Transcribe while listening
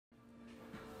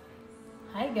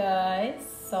Hi guys!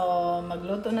 So,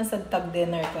 magluto na sa tag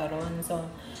dinner karon. So,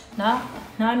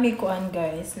 nami kuan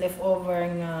guys, leftover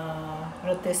nga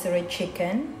rotisserie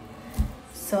chicken.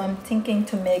 So, I'm thinking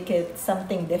to make it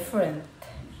something different.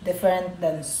 Different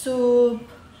than soup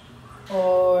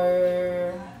or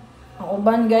ang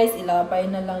uban guys, ilabay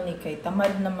na lang ni kay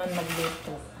tamad naman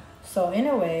magluto. So,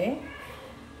 anyway,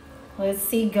 let's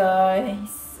see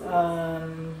guys.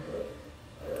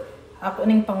 Ako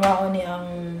ning pangwaon ni ang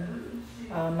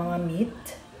mga meat.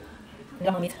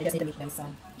 Ilang meat? I just need the meat guys.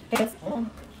 Okay guys.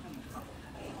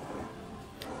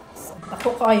 So,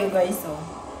 ako kayo guys. Oh.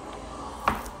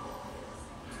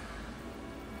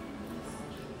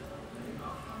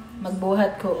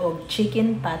 Magbuhat ko og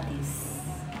chicken patties.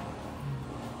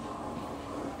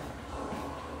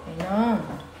 Ayan.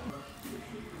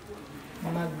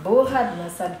 Magbuhat na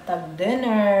sa tag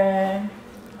dinner.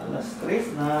 Alas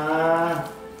 3 na.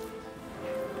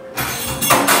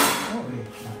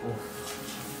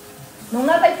 Nung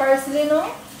natay parsley no?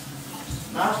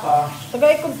 Napa?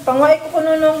 Tagay ko, pangway ko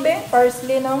kuno nung be,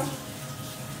 parsley no?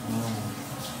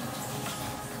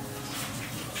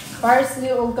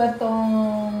 Parsley o katong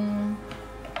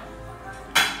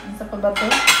ano sa pabato?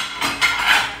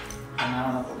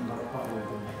 Ano po, pa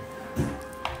ulo.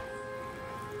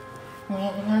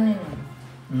 Ngayon no?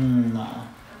 Na.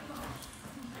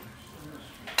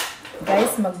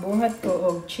 Guys, magbuhat ko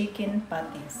og chicken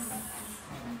patties.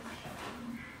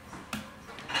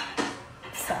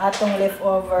 Sa atong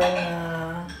leftover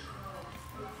na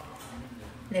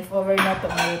to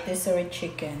ang rotisserie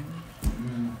chicken.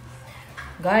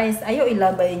 Guys, ayaw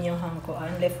ilabay niyo hang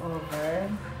kuan leftover.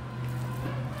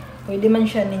 Pwede man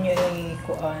siya ninyo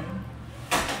i-kuan.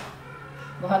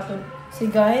 Buhaton.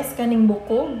 Si guys, kaning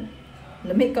bukog.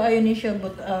 Lami kaayo ni siya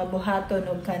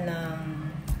buhaton og kanang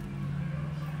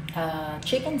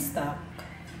chicken stock.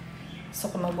 So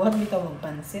kung magbuhat bitaw og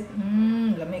pansit,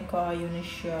 lami kaayo ni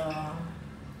siya.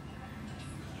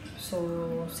 So,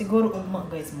 siguro ugma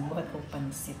guys, magbuhat ko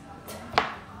pansit.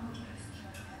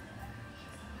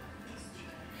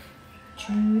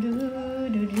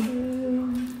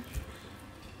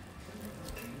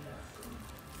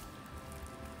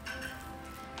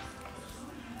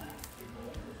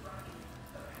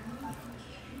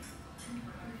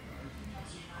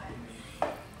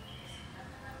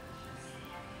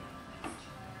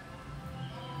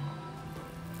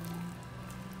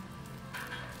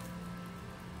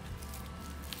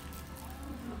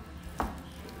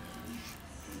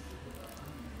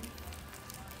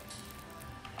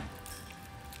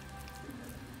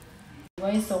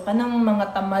 Guys, so kanang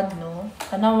mga tamad no,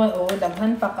 kanawa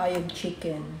daghan pa kayo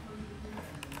chicken.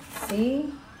 See?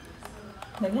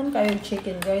 Daghan kayo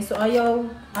chicken guys. So ayaw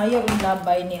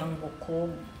ilabay ni ang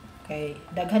bukog. Okay,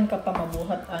 daghan ka pa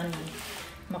mabuhat ani.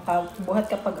 Makabuhat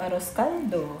kapag arroz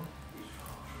caldo.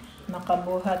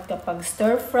 Makabuhat kapag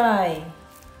stir fry.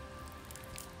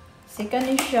 Sika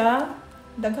ni siya,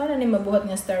 daghan na ni mabuhat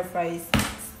nga stir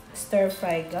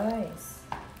fry guys.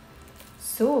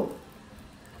 Soup.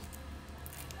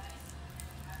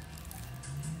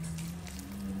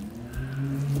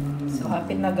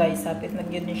 Hapit na guys, hapit na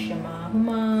yun siya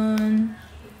mahuman.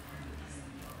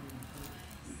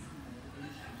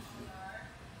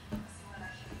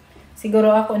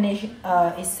 Siguro ako ni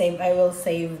I will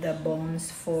save the bones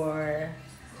for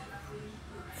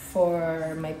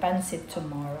my pancit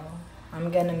tomorrow.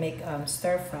 I'm gonna make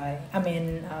stir fry.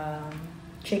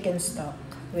 Chicken stock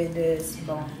with these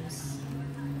bones.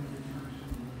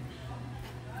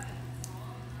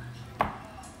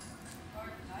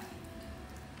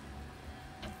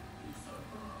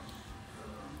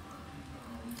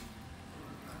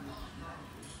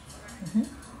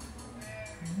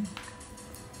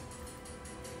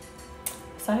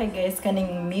 Sahi guys,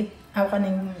 kaning meat,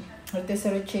 kaning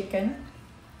rotisserie chicken.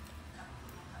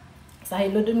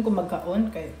 Sahi lo dun ko magkaon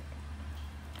kay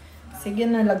sige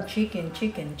na lag chicken.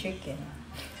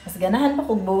 Mas ganahan pa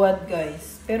kog buwad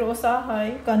guys. Pero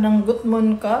usahay kanang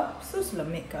gutmon ka, sus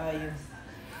lami kayo.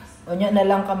 Unya na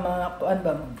lang ka makuan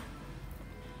ba?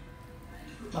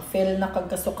 Ma-feel na kag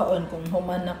kasukaon kung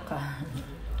humana ka.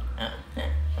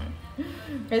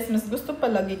 Guys, mas gusto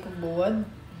palagi kog buwad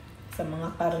sa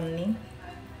mga karne.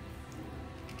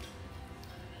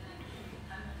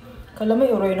 Kala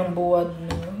may uroy ng buwad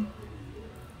no.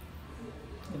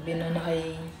 Gabi na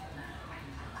ay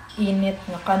init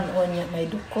nga kanon niya may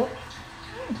duko.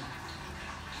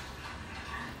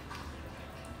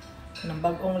 Nang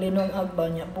bagong linong agba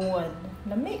niya buwad.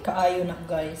 Lami kaayo na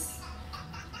guys.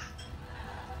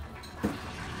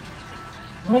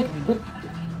 Ay, good.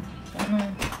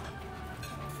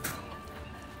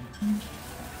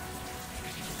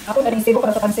 Ako na rin sigo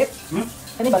para sa pansit. Hmm?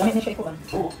 Kani ba lamit ni siya ikuan?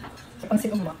 Oo. Sa pansit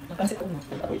ugma, ang pansit ugma.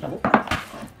 Ako isa mo.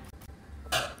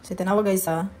 So tanawa guys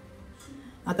ha.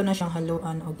 Ato na siyang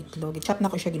haluan og itlog. I-chop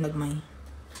na ko siya ginagmay.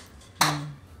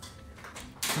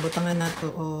 Butangan na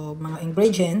to og mga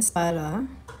ingredients para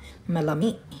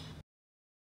malami.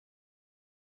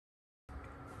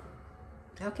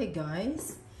 Okay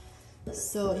guys.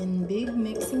 So in big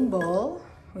mixing bowl,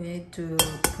 we need to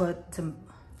put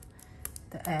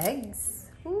the eggs.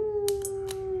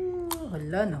 Ooh,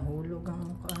 hala, nahulog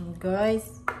ang kuan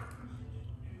guys.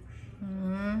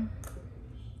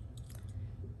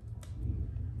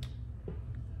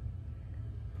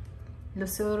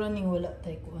 Lusuro ning wala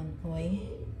tay kuan hoy.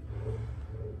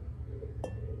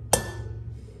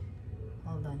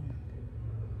 Hold on.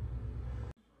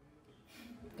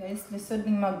 Guys, lisod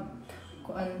ning mag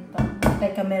kuan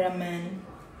tay cameraman.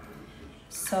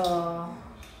 So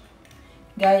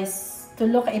guys,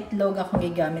 tulo ka itlog akong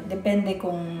gigamit. Depende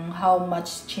kung how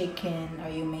much chicken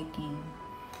are you making.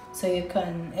 So you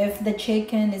can, if the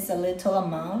chicken is a little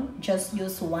amount, just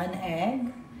use 1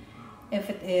 egg. If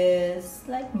it is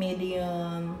like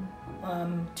medium,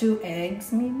 2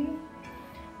 eggs maybe.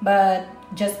 But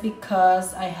just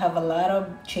because I have a lot of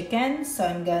chicken, so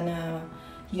I'm gonna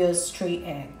use 3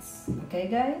 eggs. Okay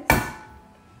guys?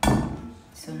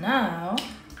 So now,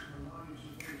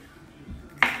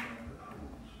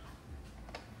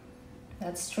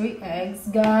 that's 3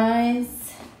 eggs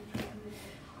guys.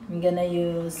 I'm gonna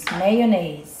use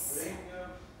mayonnaise.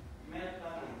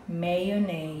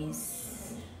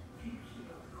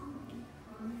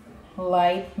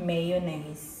 Light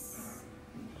mayonnaise.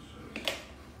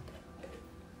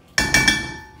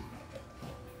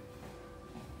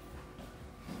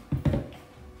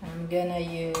 I'm gonna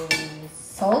use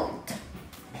salt.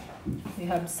 We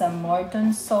have some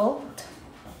Morton salt,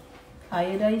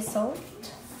 iodized salt.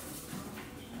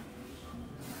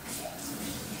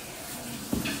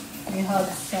 We have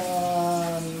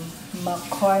some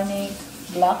McCormick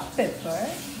black pepper.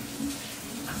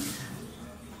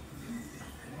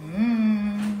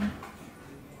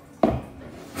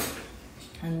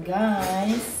 And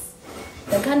guys,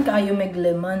 daghan kaayo may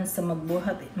lemon sa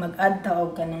magbuhat. Mag-add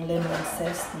taog ka ng lemon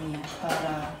zest niya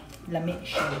para lami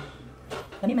siya.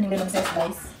 Gani man yung lemon zest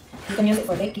guys. You can use it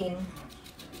for baking.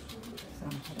 So,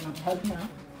 ito nang help na.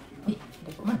 Uy,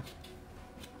 hindi po man.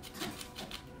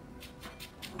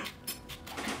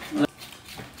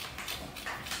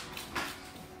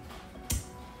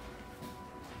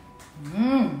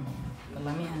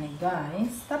 Kalami ani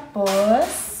guys. Tapos,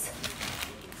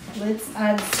 let's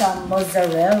add some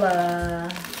mozzarella.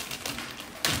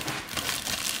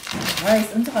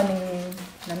 Guys, unsa kaning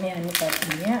lamian ni kat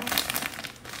niya.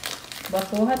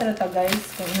 Bakuha ta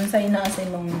guys kung unsa ina sa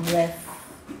imong ref.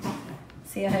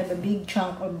 See, I have a big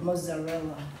chunk of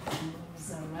mozzarella.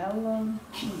 Mozzarella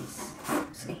cheese.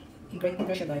 See, i-grate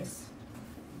ko siya guys.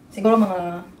 Siguro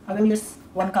mga, I will use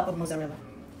 1 cup of mozzarella.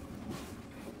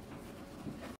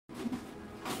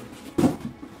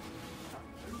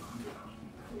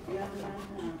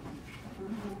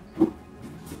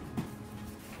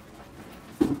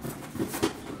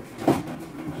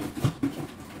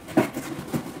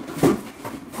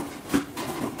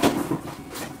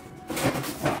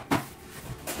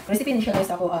 Recipe niya guys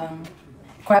ako ang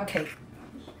crab cake.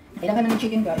 Kailangan na ng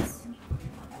chicken guys.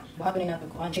 Buhat ko rin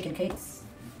natin ang chicken cakes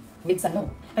with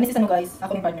sano. Kani si sano guys,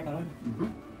 ako yung partner karon.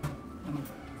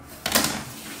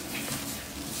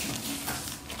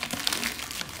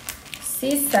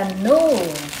 Si sano.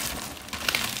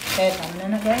 Okay, tama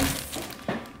na guys.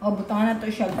 O, butangan na ito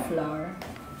siya flour.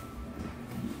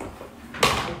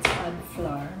 Let's add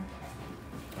flour.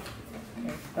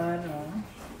 Okay, para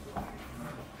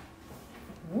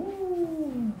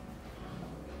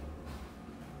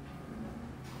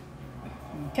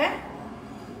okay.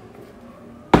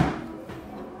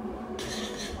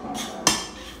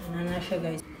 Mauna na siya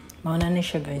guys.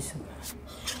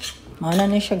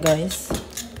 Mauna na siya guys.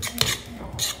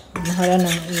 Mahara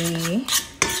nang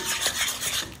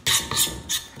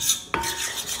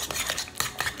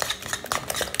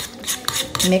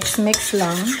mix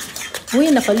lang.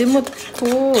 Uy, nakalimot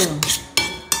ko.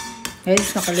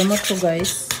 Guys,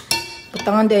 guys.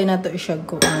 Butangan din na ito siya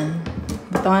kuan.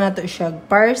 Butangan na ito siya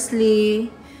parsley.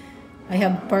 I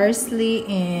have parsley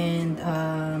and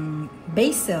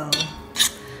basil.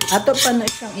 Ato pa na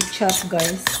siyang i-chop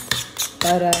guys.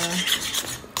 Para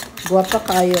guwapa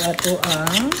kayo ato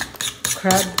ang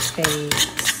crab cakes.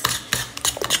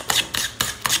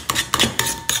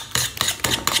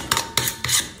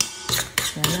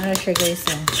 Yan na siya guys.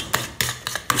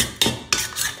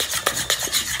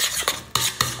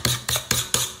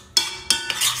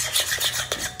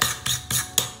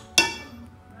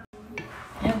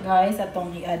 Guys,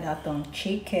 atong i-add atong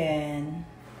chicken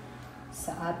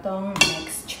sa atong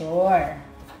mixture.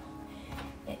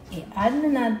 I-add na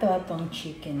nato atong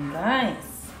chicken,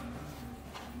 guys.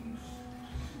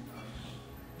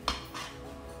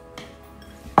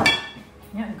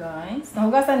 Yeah, guys.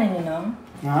 Nahugasan na niyo, no?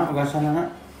 Hugasan na nga.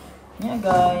 Yeah,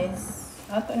 guys.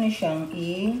 Ato ni siyang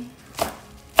i-chop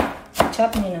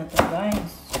niyo na to,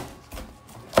 guys.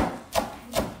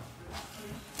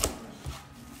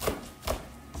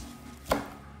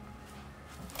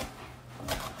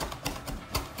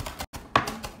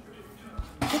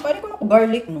 Pwede ko na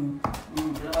garlic, no?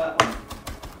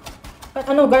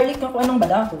 Ano, garlic na ko anong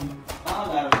badahon?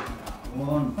 Garlic.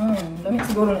 Gamit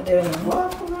siguro na tayo, no?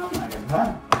 Wapo na,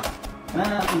 nagaghan.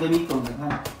 Ang gamito,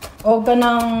 nagaghan. O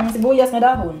kanang sibuyas na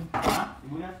dahon. Ha?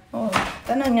 Sibuyas? Oh,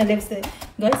 tanan nga legs.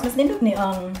 Guys, mas nindot ni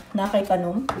ang nakay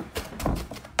kanom.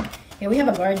 Yeah, we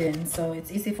have a garden, so it's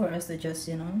easy for us to just,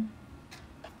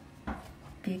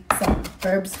 pick some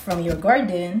herbs from your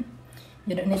garden.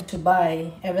 You don't need to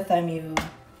buy every time you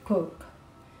cook.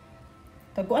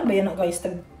 Taguan ba yan, guys?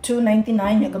 Tag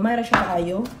 $2.99. Gamay ra siya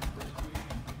kaayo.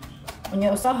 Unya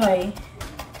usahay,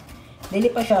 dili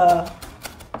pa siya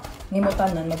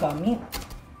nimutanan magamit.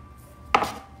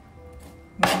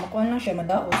 Makuha lang siya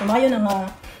madao. So mayo na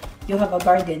nga you have a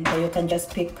garden, so you can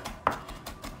just pick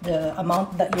the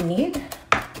amount that you need.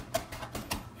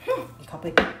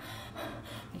 Ikapay ko.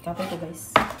 Ikapay ko,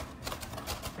 guys.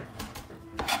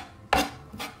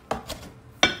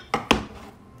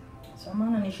 Sama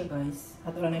na ni siya, guys.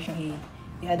 At wala na siyang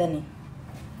i-ada ni.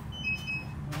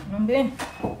 Anong bin?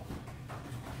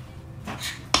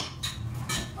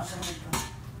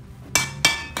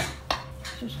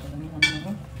 Sus, kalamihan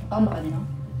mo. Tama ka din, no?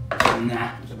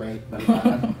 Sabay,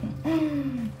 balikan.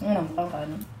 Ano, mukha ka,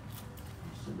 no?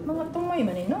 Mga tumoy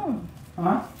man, no?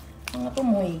 Ha? Mga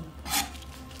tumoy.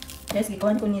 Guys,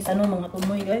 gikawan ko ni Sano, mga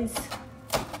tumoy, guys.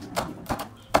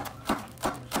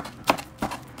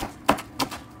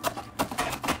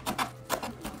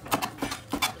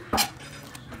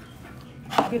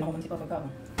 Okay, nakuman si Papa ka.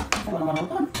 Wala naman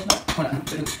ako. Wala.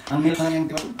 Ang milk na lang yung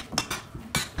tiwag.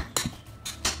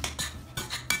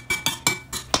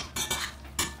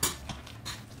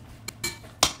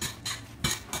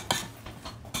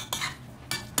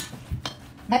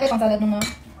 Napay pang salad nung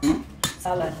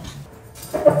salad.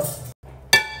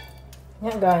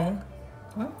 Yan, guys.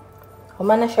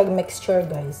 Human na siya mixture,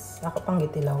 guys. Ako pang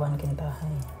gitilawan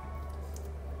kintahay.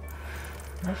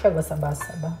 Na siya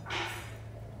basa-basa ba?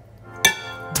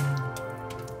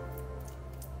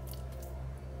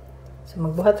 So,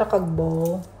 magbuhat sa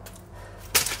kagbo.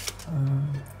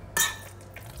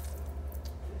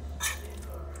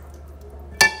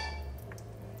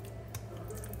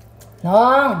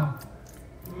 Nang!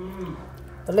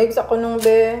 Talig sa kunong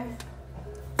be.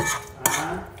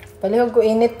 Palihog ko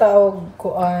init taog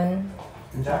kuan.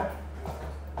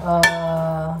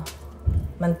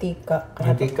 Mantika.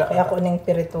 Kaya ko ning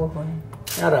pirituhon.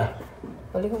 Nara?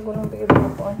 Palihog ko nang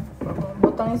pirituhon kuan.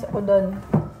 Butang isa ko doon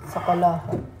sa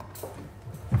kalahat.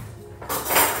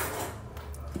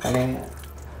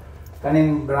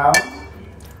 Kaning brown?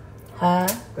 Ha?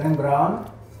 Kaning brown?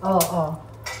 Oo.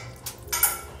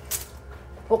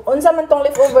 Unsa man tong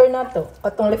leftover na to?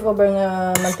 Atong leftover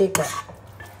nga mantika.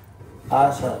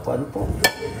 Sa kuan po.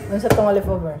 Unsa tong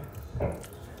leftover?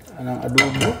 Anong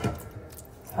adobo?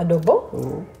 Adobo?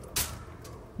 Oo.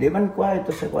 Di man kuha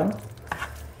ito sa kuan?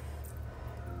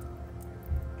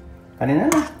 Kanina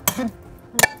na.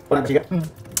 Kulang siya?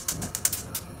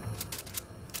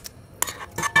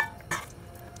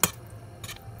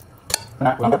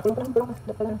 Lambat.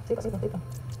 Sige.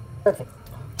 Perfect.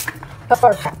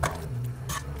 Perfect.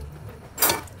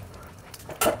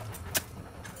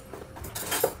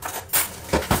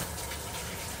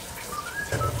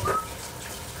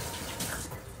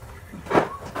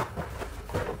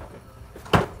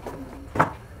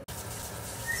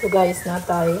 So guys,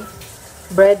 natay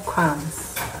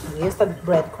breadcrumbs. Use the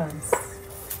breadcrumbs.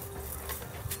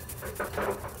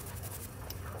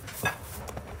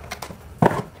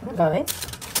 Guys.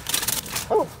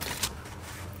 Oh.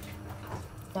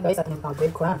 Yan guys, ating mga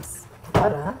breadcrumbs.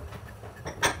 Para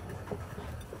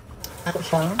ato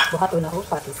siyang buhato na o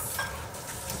patis.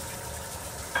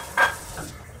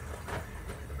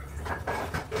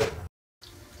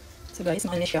 So guys,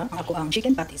 maano siya ang ako ang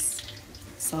chicken patties.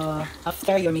 So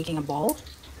after you're making a bowl.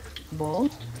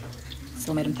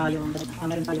 So meron tayong what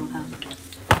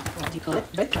do you call it?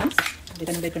 Breadcrumbs.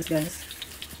 Dito ng breadcrumbs, guys.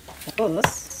 Tapos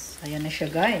ayan na siya,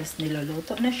 guys.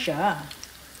 Niluluto na siya.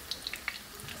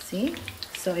 See?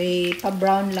 So,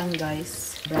 pa-brown lang,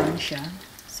 guys. Brown siya.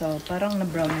 So, parang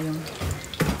na-brown na yung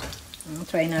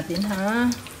Try natin,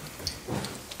 ha?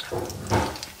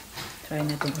 Try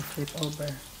natin i-flip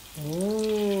over.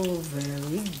 Oh,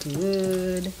 very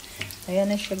good.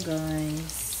 Ayan na siya,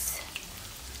 guys.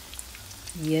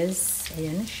 Yes,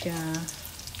 ayan na siya.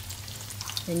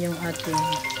 Yan yung ating.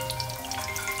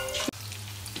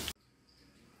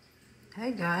 Hi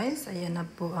guys, ayan na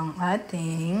po ang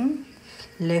ating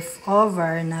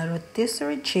leftover na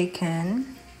rotisserie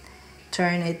chicken.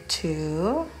 Turn it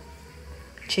to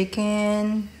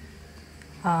chicken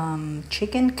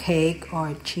cake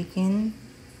or chicken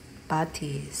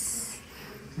patties.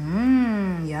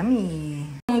 Yummy.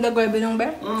 Ang dagoy binong be?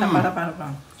 Sa para.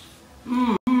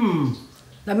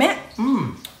 Dami?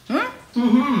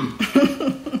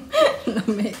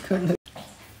 Lami ko na.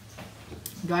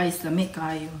 Guys, lami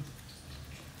kayo.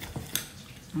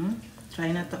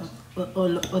 Try na to.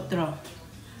 Otro.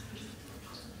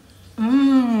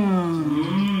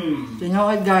 You know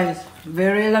what, guys?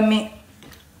 Very lami.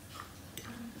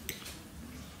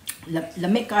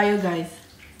 Lami kayo, guys.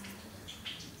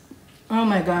 Oh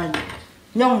my God.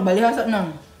 Yung, balihasa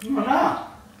na.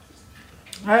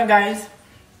 Alright, guys.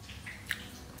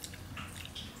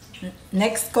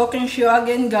 Next cooking show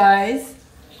again, guys.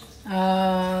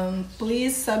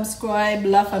 Please subscribe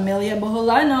La Familia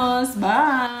Boholanos.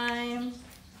 Bye!